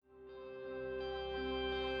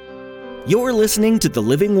You're listening to The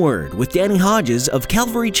Living Word with Danny Hodges of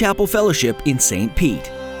Calvary Chapel Fellowship in St.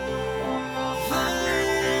 Pete.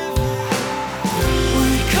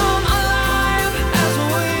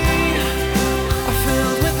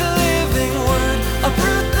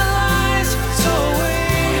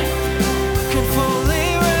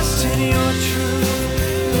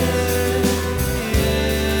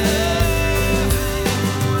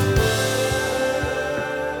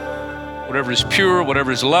 Whatever is pure,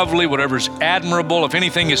 whatever is lovely, whatever is admirable, if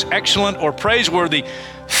anything is excellent or praiseworthy,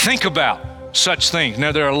 think about such things.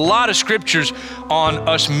 Now, there are a lot of scriptures on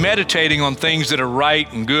us meditating on things that are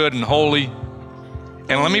right and good and holy.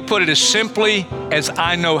 And let me put it as simply as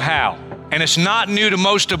I know how. And it's not new to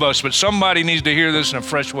most of us, but somebody needs to hear this in a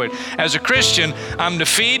fresh way. As a Christian, I'm to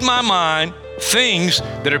feed my mind things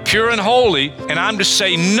that are pure and holy, and I'm to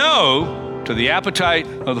say no to the appetite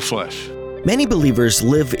of the flesh. Many believers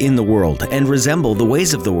live in the world and resemble the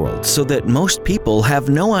ways of the world so that most people have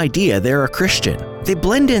no idea they're a Christian. They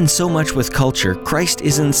blend in so much with culture, Christ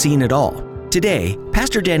isn't seen at all. Today,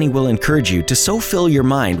 Pastor Danny will encourage you to so fill your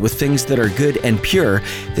mind with things that are good and pure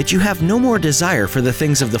that you have no more desire for the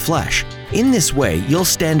things of the flesh. In this way, you'll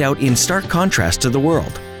stand out in stark contrast to the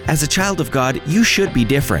world. As a child of God, you should be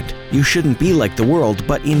different. You shouldn't be like the world,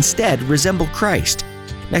 but instead resemble Christ.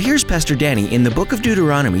 Now here's Pastor Danny in the book of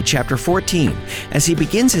Deuteronomy chapter 14 as he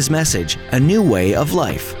begins his message, A New Way of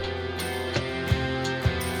Life.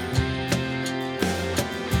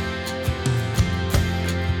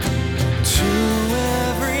 To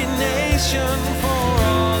every nation for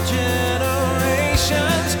all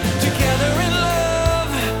generations, together in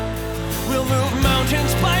love, we'll move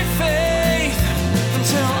mountains by faith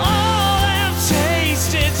until all have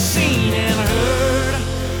tasted, seen, and heard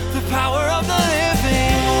the power of the living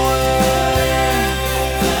word.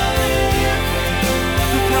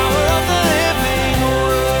 The power of the living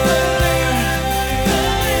word.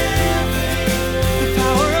 The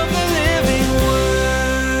power of the living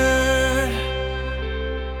word.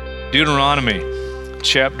 Deuteronomy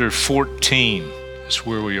chapter 14 is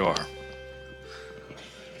where we are.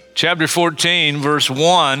 Chapter 14, verse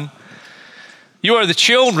 1, you are the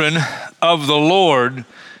children of the Lord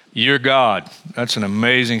your God. That's an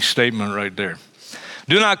amazing statement right there.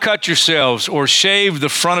 Do not cut yourselves or shave the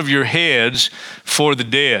front of your heads for the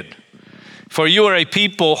dead. For you are a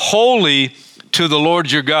people holy to the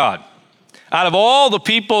Lord your God. Out of all the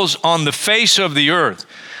peoples on the face of the earth,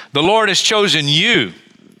 the Lord has chosen you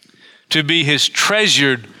to be his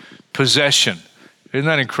treasured possession. Isn't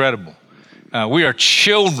that incredible? We are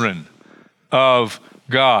children of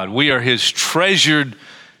God. We are his treasured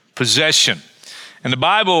possession. And the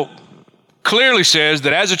Bible clearly says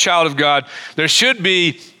that as a child of God, there should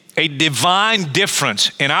be a divine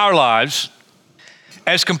difference in our lives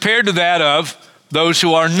as compared to that of those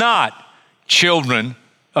who are not children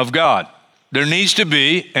of God. There needs to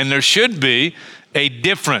be, and there should be, a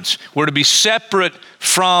difference. We're to be separate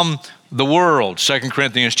from the world, 2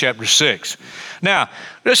 Corinthians chapter 6. Now,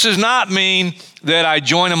 this does not mean that I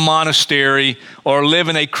join a monastery or live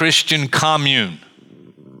in a Christian commune.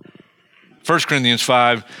 1 Corinthians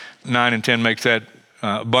 5, 9 and 10 makes that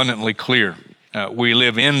abundantly clear. We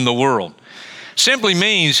live in the world. Simply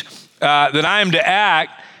means that I am to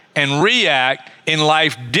act and react in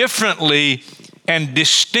life differently and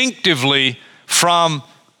distinctively from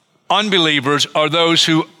unbelievers or those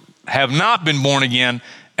who have not been born again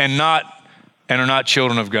and are not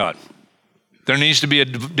children of God. There needs to be a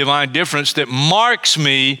divine difference that marks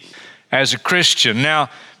me as a Christian. Now,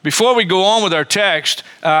 before we go on with our text,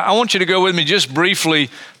 I want you to go with me just briefly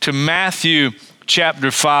to Matthew chapter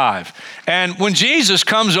 5. And when Jesus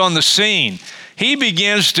comes on the scene, he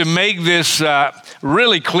begins to make this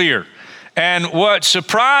really clear. And what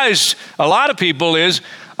surprised a lot of people is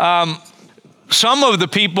some of the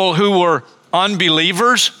people who were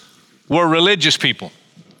unbelievers were religious people.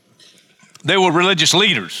 They were religious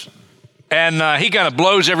leaders. And he kind of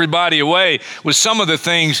blows everybody away with some of the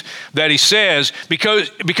things that he says because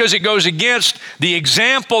it goes against the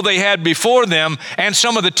example they had before them and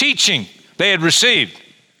some of the teaching they had received.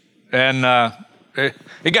 And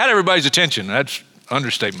it got everybody's attention. That's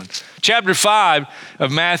understatement. Chapter 5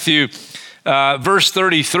 of Matthew, verse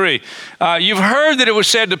 33. You've heard that it was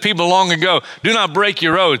said to people long ago, do not break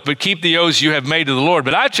your oath, but keep the oaths you have made to the Lord.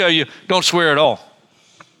 But I tell you, don't swear at all.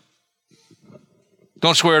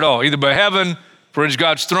 Don't swear at all, either by heaven, for it is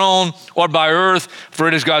God's throne, or by earth, for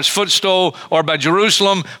it is God's footstool, or by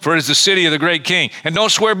Jerusalem, for it is the city of the great king. And don't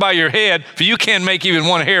swear by your head, for you can't make even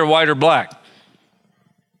one hair white or black.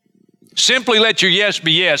 Simply let your yes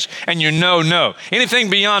be yes, and your no, no. Anything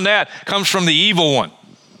beyond that comes from the evil one.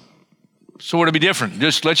 So we're to be different.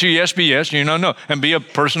 Just let your yes be yes, and your no, no. And be a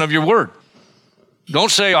person of your word. Don't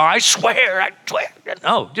say, oh, I swear.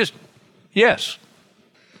 No, just yes.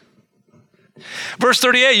 Verse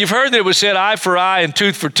 38, you've heard that it was said eye for eye and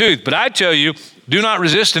tooth for tooth. But I tell you, do not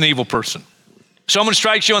resist an evil person. Someone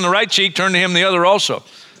strikes you on the right cheek, turn to him the other also.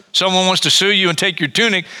 Someone wants to sue you and take your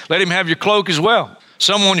tunic, let him have your cloak as well.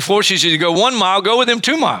 Someone forces you to go 1 mile, go with him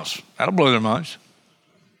 2 miles. That'll blow their minds.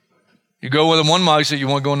 You go with them 1 mile, you say, you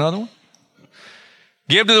want to go another one?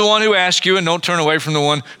 Give to the one who asks you, and don't turn away from the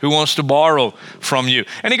one who wants to borrow from you.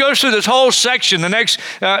 And he goes through this whole section. The next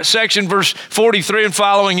section, verse 43 and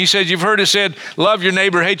following, he says, you've heard it said, love your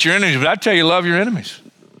neighbor, hate your enemies. But I tell you, love your enemies.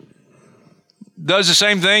 Does the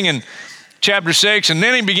same thing in chapter 6, and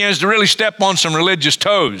then he begins to really step on some religious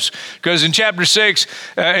toes. Because in chapter 6,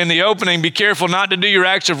 in the opening, be careful not to do your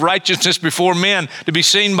acts of righteousness before men to be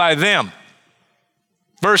seen by them.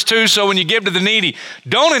 Verse 2, so when you give to the needy,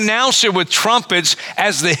 don't announce it with trumpets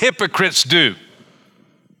as the hypocrites do.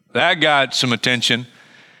 That got some attention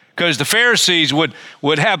because the Pharisees would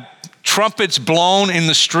have trumpets blown in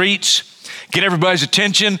the streets, get everybody's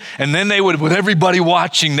attention, and then they would, with everybody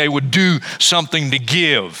watching, they would do something to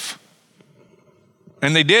give.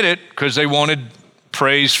 And they did it because they wanted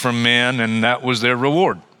praise from men, and that was their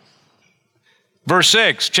reward. Verse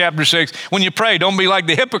 6, chapter 6, when you pray, don't be like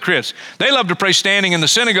the hypocrites. They love to pray standing in the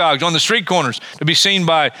synagogues, on the street corners, to be seen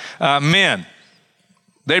by men.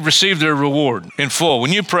 They've received their reward in full.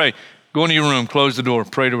 When you pray, go into your room, close the door,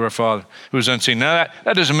 pray to our Father who is unseen. Now,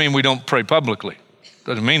 that doesn't mean we don't pray publicly.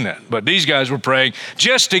 Doesn't mean that. But these guys were praying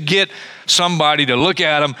just to get somebody to look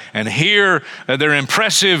at them and hear their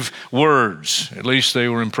impressive words. At least they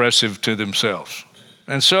were impressive to themselves.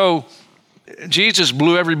 And so Jesus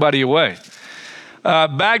blew everybody away.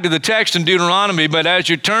 Back to the text in Deuteronomy, but as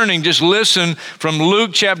you're turning, just listen from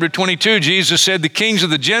Luke chapter 22. Jesus said, the kings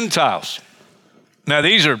of the Gentiles. Now,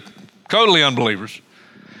 these are totally unbelievers.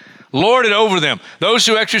 Lord it over them. Those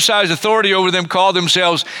who exercise authority over them call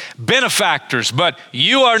themselves benefactors, but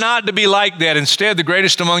you are not to be like that. Instead, the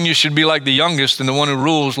greatest among you should be like the youngest, and the one who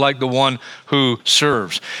rules like the one who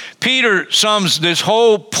serves. Peter sums this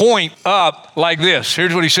whole point up like this.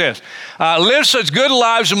 Here's what he says. Live such good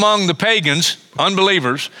lives among the pagans,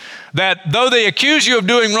 unbelievers, that though they accuse you of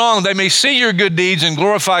doing wrong, they may see your good deeds and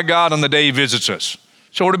glorify God on the day he visits us.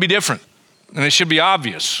 So we're to be different, and it should be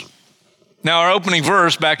obvious. Now, our opening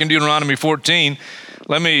verse back in Deuteronomy 14,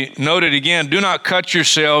 let me note it again. Do not cut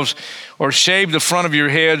yourselves or shave the front of your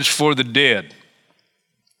heads for the dead,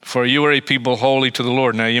 for you are a people holy to the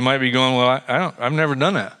Lord. Now, you might be going, well, I've never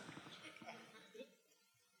done that.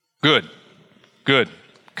 Good.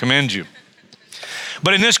 Commend you.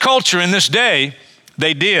 But in this culture, in this day,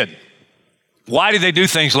 they did. Why did they do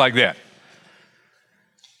things like that?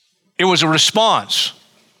 It was a response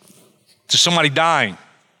to somebody dying.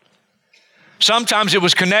 Sometimes it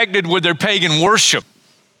was connected with their pagan worship,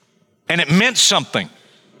 and it meant something.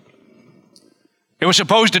 It was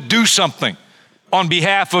supposed to do something on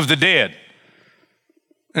behalf of the dead,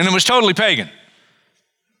 and it was totally pagan.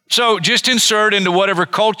 So just insert into whatever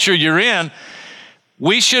culture you're in,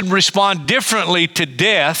 we should respond differently to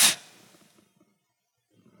death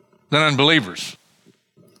than unbelievers.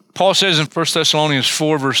 Paul says in 1 Thessalonians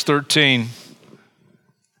 4, verse 13,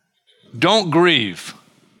 don't grieve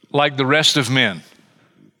like the rest of men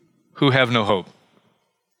who have no hope.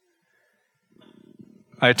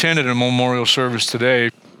 I attended a memorial service today.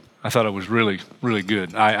 I thought it was really, really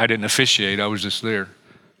good. I didn't officiate. I was just there.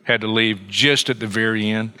 Had to leave just at the very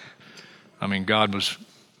end. I mean, God was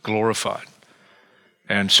glorified.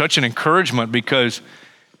 And such an encouragement because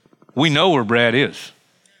we know where Brad is.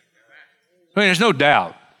 I mean, there's no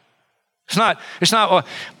doubt. It's not,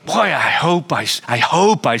 boy, I hope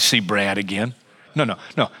I see Brad again. No.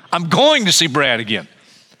 I'm going to see Brad again.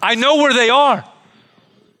 I know where they are.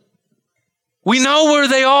 We know where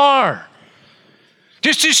they are.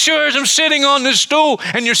 Just as sure as I'm sitting on this stool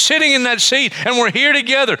and you're sitting in that seat and we're here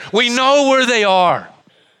together, we know where they are.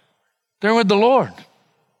 They're with the Lord.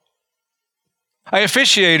 I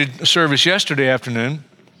officiated a service yesterday afternoon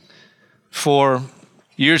for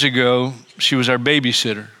years ago. She was our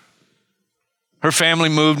babysitter. Her family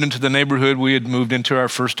moved into the neighborhood we had moved into, our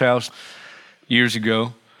first house years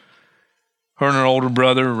ago. Her and her older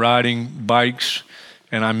brother riding bikes,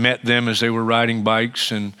 and I met them as they were riding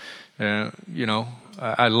bikes. And,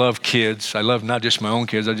 I love kids. I love not just my own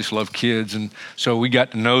kids, I just love kids. And so we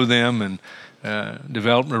got to know them and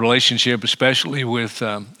developed a relationship, especially with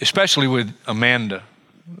Amanda,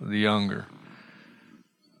 the younger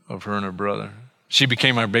of her and her brother. She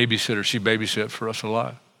became our babysitter. She babysat for us a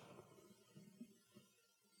lot.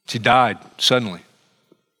 She died suddenly.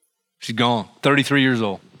 She's gone. 33 years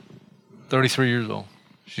old. 33 years old.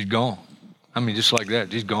 She's gone. I mean, just like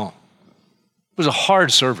that, she's gone. It was a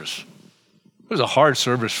hard service. It was a hard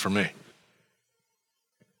service for me.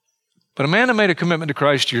 But Amanda made a commitment to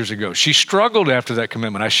Christ years ago. She struggled after that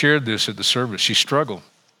commitment. I shared this at the service. She struggled.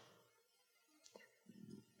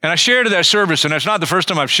 And I shared at that service, and that's not the first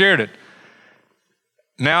time I've shared it.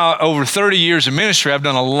 Now, over 30 years of ministry, I've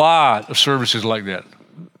done a lot of services like that.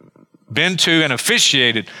 Been to and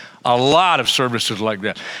officiated a lot of services like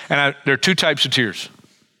that. And there are two types of tears.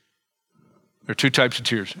 There are two types of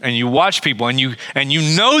tears. And you watch people, and you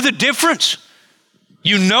know the difference.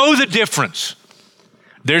 You know the difference.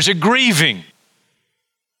 There's a grieving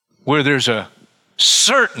where there's a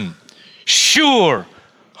certain, sure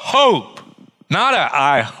hope. Not a,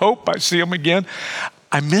 I hope I see him again.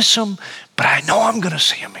 I miss him, but I know I'm going to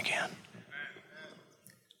see him again.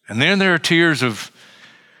 And then there are tears of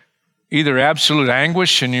either absolute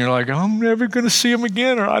anguish, and you're like, I'm never going to see him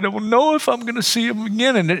again, or I don't know if I'm going to see him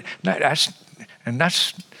again. And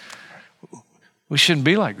that's, we shouldn't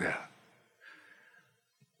be like that.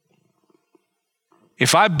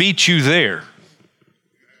 If I beat you there,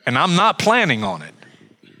 and I'm not planning on it,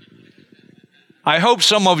 I hope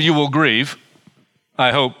some of you will grieve.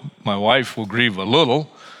 I hope my wife will grieve a little.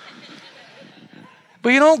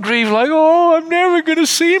 But you don't grieve like, oh, I'm never going to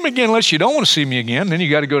see him again, unless you don't want to see me again. Then you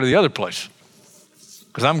got to go to the other place,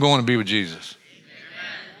 because I'm going to be with Jesus.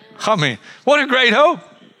 I mean, what a great hope.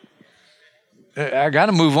 I got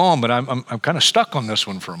to move on, but I'm kind of stuck on this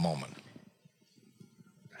one for a moment.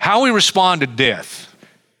 How we respond to death.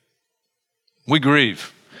 We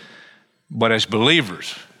grieve. But as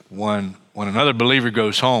believers, when another believer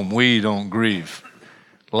goes home, we don't grieve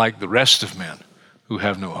like the rest of men who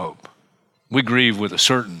have no hope. We grieve with a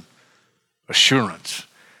certain assurance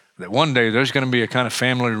that one day there's going to be a kind of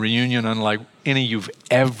family reunion unlike any you've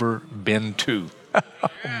ever been to. Oh,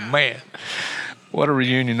 man, what a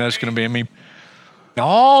reunion that's going to be. I mean,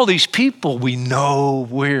 all these people, we know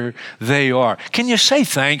where they are. Can you say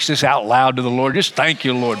thanks just out loud to the Lord? Just thank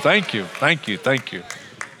you, Lord. Thank you, thank you, thank you.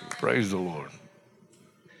 Praise the Lord.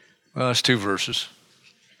 Well, that's 2 verses.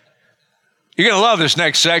 You're going to love this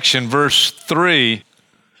next section, verse 3.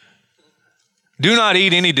 Do not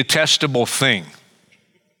eat any detestable thing.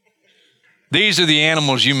 These are the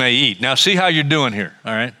animals you may eat. Now, see how you're doing here,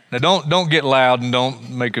 all right? Now, don't get loud and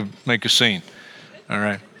don't make a scene, all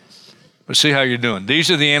right? But see how you're doing. These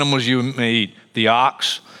are the animals you may eat: the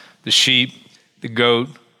ox, the sheep, the goat,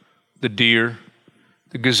 the deer,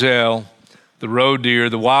 the gazelle, the roe deer,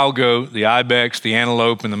 the wild goat, the ibex, the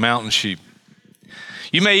antelope, and the mountain sheep.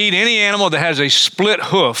 You may eat any animal that has a split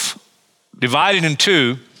hoof, divided in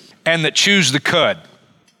two, and that chews the cud.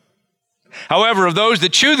 However, of those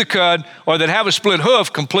that chew the cud or that have a split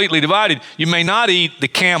hoof completely divided, you may not eat the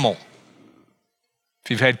camel.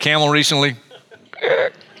 If you've had camel recently,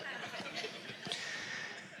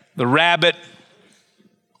 the rabbit,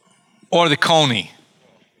 or the coney.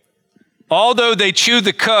 Although they chew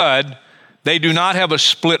the cud, they do not have a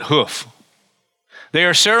split hoof. They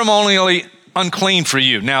are ceremonially unclean for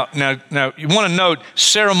you. Now, you want to note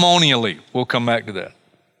ceremonially. We'll come back to that.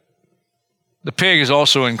 The pig is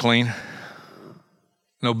also unclean.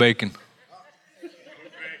 No bacon.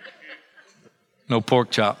 No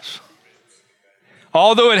pork chops.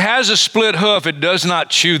 Although it has a split hoof, it does not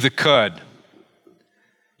chew the cud.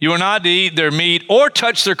 You are not to eat their meat or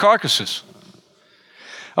touch their carcasses.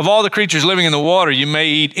 Of all the creatures living in the water, you may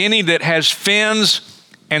eat any that has fins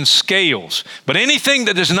and scales. But anything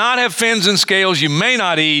that does not have fins and scales, you may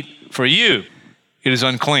not eat. For you, it is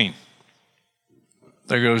unclean.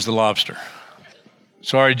 There goes the lobster.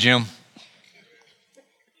 Sorry, Jim.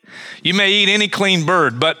 You may eat any clean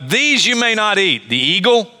bird, but these you may not eat. The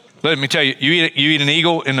eagle, let me tell you, you eat an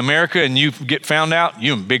eagle in America and you get found out,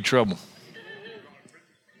 you're in big trouble.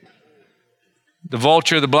 The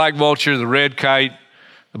vulture, the black vulture, the red kite,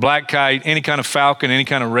 the black kite, any kind of falcon, any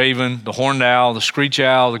kind of raven, the horned owl, the screech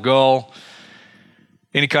owl, the gull,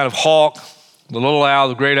 any kind of hawk, the little owl,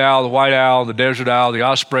 the great owl, the white owl, the desert owl, the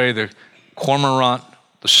osprey, the cormorant,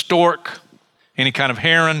 the stork, any kind of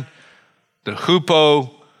heron, the hoopoe,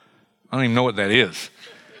 I don't even know what that is,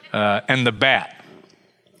 and the bat.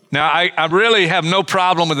 Now, I really have no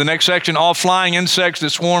problem with the next section. All flying insects that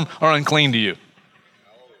swarm are unclean to you.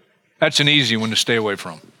 That's an easy one to stay away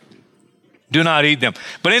from. Do not eat them.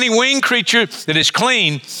 But any winged creature that is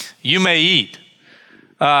clean, you may eat.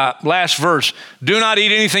 Last verse. Do not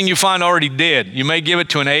eat anything you find already dead. You may give it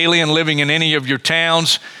to an alien living in any of your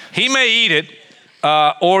towns. He may eat it,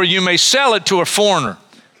 or you may sell it to a foreigner.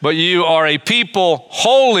 But you are a people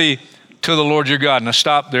holy to the Lord your God. Now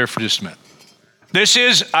stop there for just a minute. This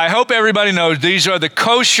is, I hope everybody knows, these are the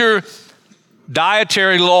kosher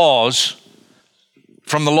dietary laws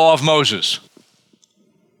from the law of Moses.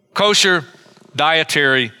 Kosher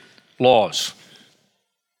dietary laws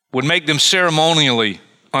would make them ceremonially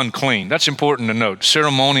unclean. That's important to note,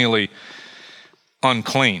 ceremonially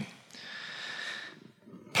unclean.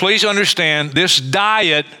 Please understand, this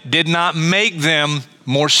diet did not make them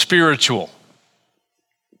more spiritual.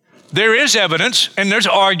 There is evidence and there's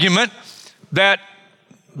argument that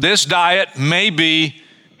this diet may be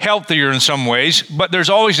healthier in some ways, but there's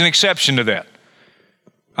always an exception to that.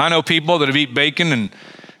 I know people that have eaten bacon and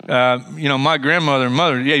my grandmother and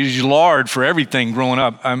mother, used lard for everything growing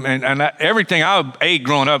up. Everything I ate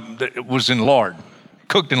growing up was in lard,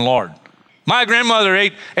 cooked in lard. My grandmother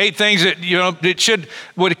ate things that,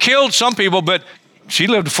 would have killed some people, but she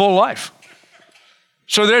lived a full life.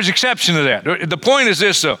 So there's exception to that. The point is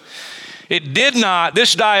this, though. It did not,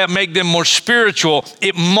 this diet, make them more spiritual.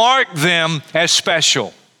 It marked them as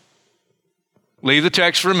special. Leave the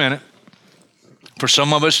text for a minute. For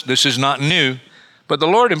some of us, this is not new. But the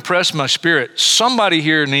Lord impressed my spirit. Somebody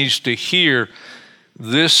here needs to hear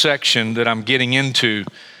this section that I'm getting into,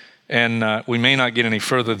 and we may not get any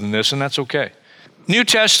further than this, and that's okay. New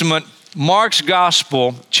Testament, Mark's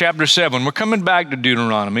Gospel, chapter 7. We're coming back to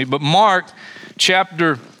Deuteronomy, but Mark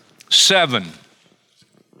chapter 7.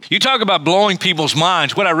 You talk about blowing people's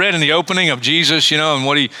minds. What I read in the opening of Jesus, and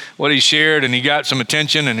what he shared, and he got some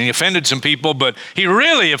attention, and he offended some people, but he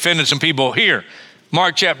really offended some people here.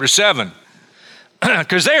 Mark chapter 7.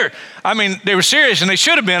 Because they were serious, and they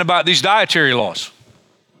should have been, about these dietary laws.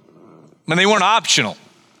 And they weren't optional.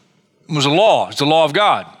 It was a law. It's the law of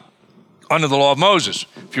God under the law of Moses,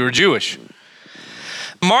 if you were Jewish.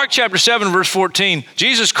 Mark chapter 7, verse 14,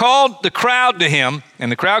 Jesus called the crowd to him,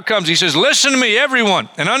 and the crowd comes. He says, listen to me, everyone,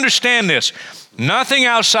 and understand this. Nothing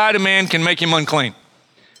outside a man can make him unclean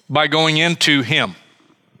by going into him.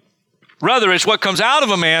 Rather, it's what comes out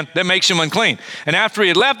of a man that makes him unclean. And after he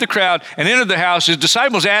had left the crowd and entered the house, his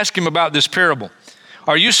disciples asked him about this parable.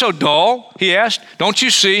 Are you so dull? He asked. Don't you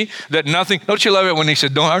see that nothing? Don't you love it when he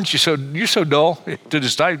said, you're so dull to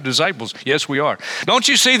the disciples? Yes, we are. Don't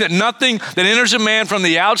you see that nothing that enters a man from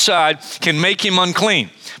the outside can make him unclean?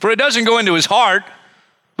 For it doesn't go into his heart,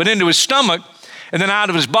 but into his stomach and then out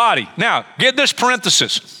of his body. Now, get this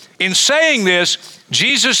parenthesis. In saying this,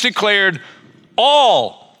 Jesus declared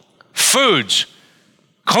all foods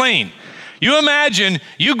clean. You imagine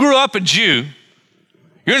you grew up a Jew.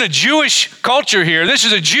 You're in a Jewish culture here. This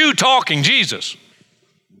is a Jew talking, Jesus.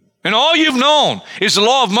 And all you've known is the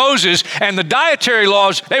law of Moses, and the dietary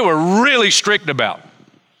laws they were really strict about.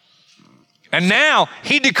 And now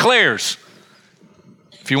he declares,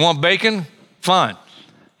 if you want bacon, fine.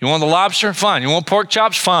 You want the lobster? Fine. You want pork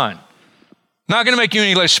chops? Fine. Not going to make you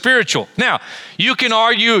any less spiritual. Now, you can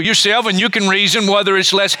argue yourself and you can reason whether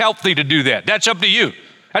it's less healthy to do that. That's up to you.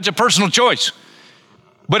 That's a personal choice.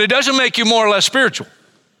 But it doesn't make you more or less spiritual.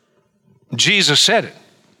 Jesus said it.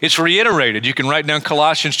 It's reiterated. You can write down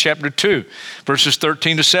Colossians chapter 2, verses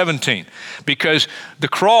 13 to 17. Because the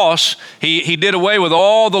cross, he did away with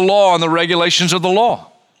all the law and the regulations of the law.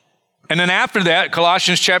 And then after that,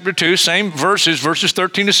 Colossians chapter 2, same verses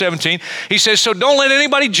 13 to 17, he says, so don't let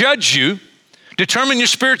anybody judge you. Determine your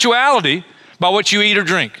spirituality by what you eat or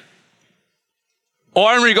drink,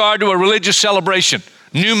 or in regard to a religious celebration,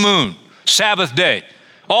 new moon, Sabbath day.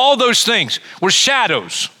 All those things were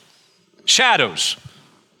shadows. Shadows.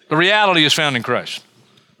 The reality is found in Christ.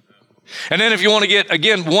 And then if you want to get,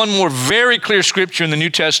 again, one more very clear scripture in the New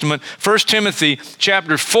Testament, 1 Timothy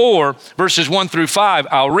chapter 4, verses 1 through 5,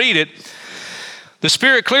 I'll read it. The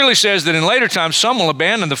Spirit clearly says that in later times, some will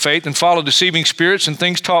abandon the faith and follow deceiving spirits and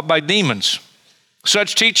things taught by demons.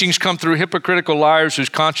 Such teachings come through hypocritical liars whose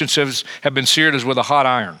consciences have been seared as with a hot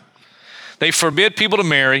iron. They forbid people to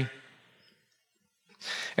marry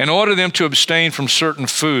and order them to abstain from certain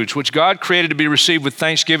foods, which God created to be received with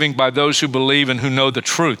thanksgiving by those who believe and who know the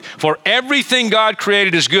truth. For everything God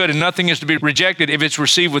created is good, and nothing is to be rejected if it's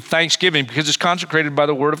received with thanksgiving, because it's consecrated by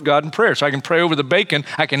the word of God and prayer. So I can pray over the bacon,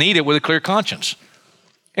 I can eat it with a clear conscience.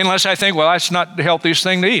 Unless I think, well, that's not the healthiest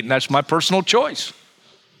thing to eat, and that's my personal choice.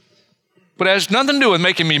 But it has nothing to do with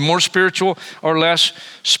making me more spiritual or less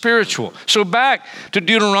spiritual. So back to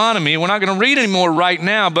Deuteronomy. We're not going to read anymore right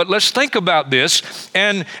now, but let's think about this.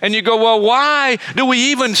 And you go, well, why do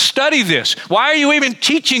we even study this? Why are you even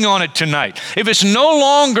teaching on it tonight? If it's no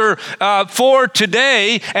longer for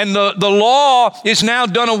today and the law is now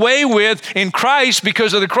done away with in Christ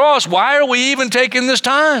because of the cross, why are we even taking this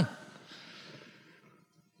time?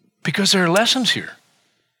 Because there are lessons here.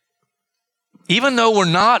 Even though we're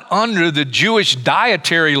not under the Jewish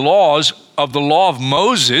dietary laws of the law of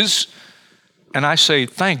Moses, and I say,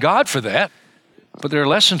 thank God for that, but there are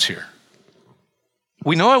lessons here.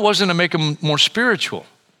 We know it wasn't to make them more spiritual.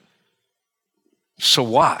 So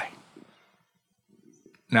why?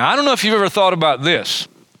 Now, I don't know if you've ever thought about this.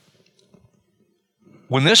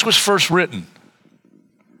 When this was first written,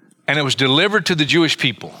 and it was delivered to the Jewish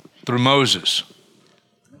people through Moses,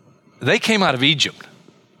 they came out of Egypt.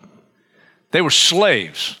 They were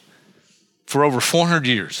slaves for over 400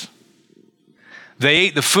 years. They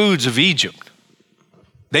ate the foods of Egypt.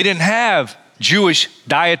 They didn't have Jewish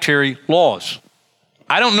dietary laws.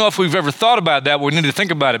 I don't know if we've ever thought about that, but we need to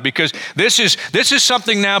think about it, because this is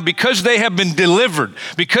something now, because they have been delivered,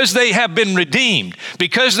 because they have been redeemed,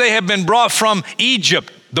 because they have been brought from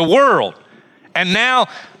Egypt, the world. And now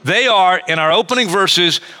they are, in our opening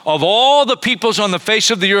verses, of all the peoples on the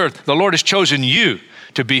face of the earth, the Lord has chosen you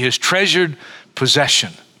to be his treasured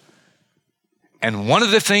possession. And one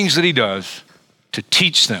of the things that he does to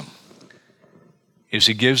teach them is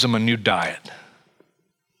he gives them a new diet.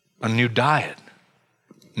 A new diet.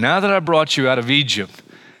 Now that I brought you out of Egypt,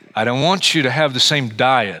 I don't want you to have the same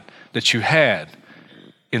diet that you had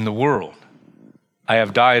in the world. I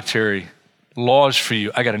have dietary laws for you.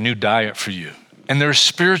 I got a new diet for you. And there are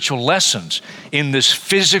spiritual lessons in this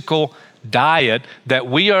physical diet that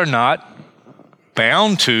we are not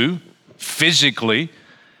bound to physically,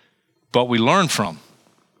 but we learn from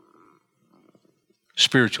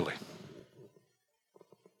spiritually.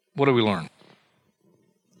 What do we learn?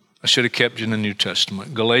 I should have kept you in the New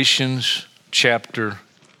Testament. Galatians chapter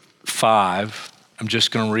 5. I'm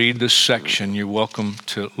just going to read this section. You're welcome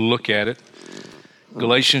to look at it.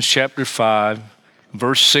 Galatians chapter 5,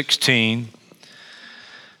 verse 16.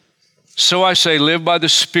 So I say, live by the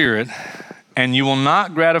Spirit, and you will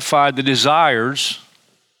not gratify the desires,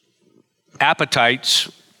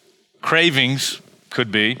 appetites, cravings,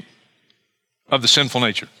 could be, of the sinful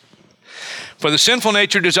nature. For the sinful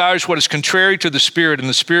nature desires what is contrary to the Spirit, and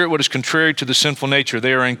the Spirit what is contrary to the sinful nature.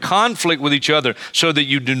 They are in conflict with each other, so that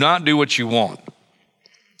you do not do what you want.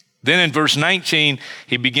 Then in verse 19,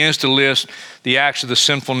 he begins to list the acts of the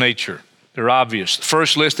sinful nature. They're obvious. The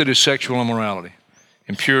first listed is sexual immorality,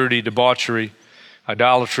 impurity, debauchery,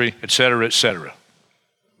 idolatry, etc., etc.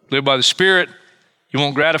 Live by the Spirit, you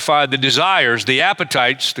won't gratify the desires, the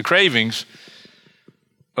appetites, the cravings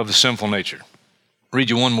of the sinful nature. Read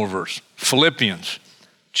you one more verse. Philippians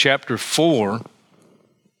chapter 4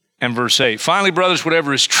 and verse 8. Finally, brothers,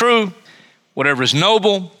 whatever is true, whatever is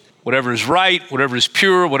noble, whatever is right, whatever is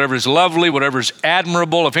pure, whatever is lovely, whatever is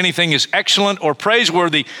admirable, if anything is excellent or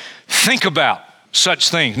praiseworthy, think about such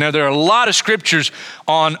things. Now, there are a lot of scriptures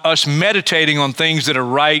on us meditating on things that are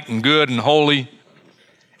right and good and holy.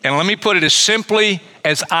 And let me put it as simply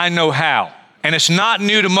as I know how. And it's not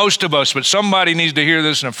new to most of us, but somebody needs to hear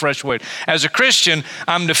this in a fresh way. As a Christian,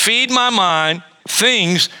 I'm to feed my mind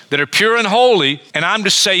things that are pure and holy, and I'm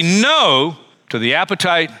to say no to the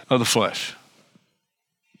appetite of the flesh.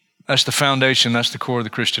 That's the foundation, that's the core of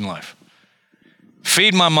the Christian life.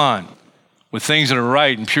 Feed my mind with things that are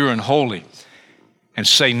right and pure and holy, and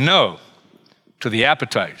say no to the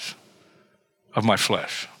appetites of my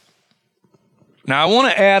flesh. Now, I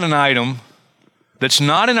want to add an item that's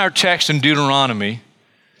not in our text in Deuteronomy,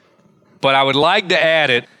 but I would like to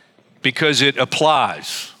add it because it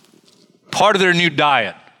applies. Part of their new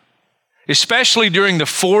diet, especially during the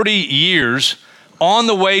 40 years on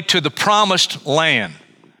the way to the promised land.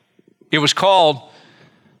 It was called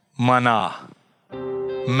manna.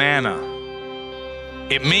 Manna.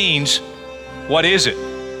 It means, what is it?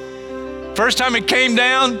 First time it came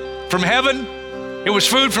down from heaven, it was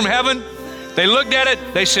food from heaven. They looked at it,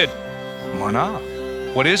 they said, manna.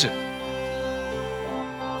 What is it?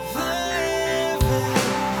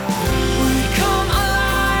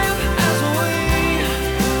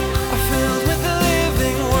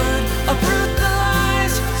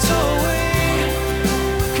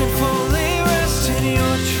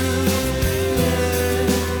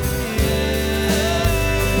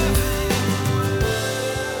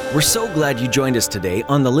 We're so glad you joined us today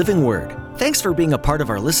on The Living Word. Thanks for being a part of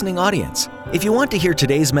our listening audience. If you want to hear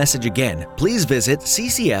today's message again, please visit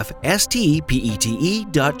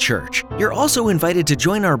ccfstpete.church. You're also invited to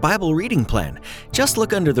join our Bible reading plan. Just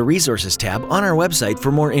look under the Resources tab on our website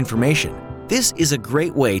for more information. This is a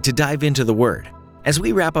great way to dive into the Word. As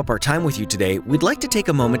we wrap up our time with you today, we'd like to take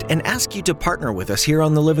a moment and ask you to partner with us here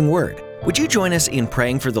on The Living Word. Would you join us in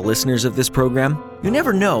praying for the listeners of this program? You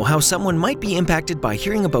never know how someone might be impacted by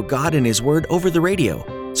hearing about God and His Word over the radio.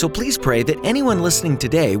 So please pray that anyone listening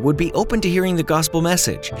today would be open to hearing the gospel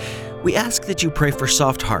message. We ask that you pray for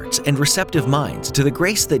soft hearts and receptive minds to the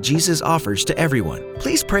grace that Jesus offers to everyone.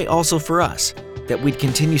 Please pray also for us, that we'd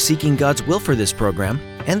continue seeking God's will for this program,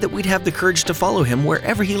 and that we'd have the courage to follow Him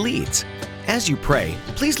wherever He leads. As you pray,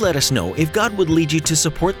 please let us know if God would lead you to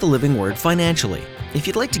support the Living Word financially. If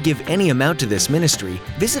you'd like to give any amount to this ministry,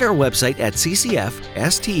 visit our website at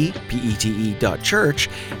ccfstpete.church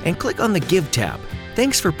and click on the Give tab.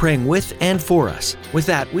 Thanks for praying with and for us. With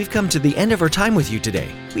that, we've come to the end of our time with you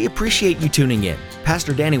today. We appreciate you tuning in.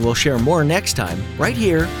 Pastor Danny will share more next time, right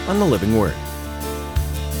here on the Living Word.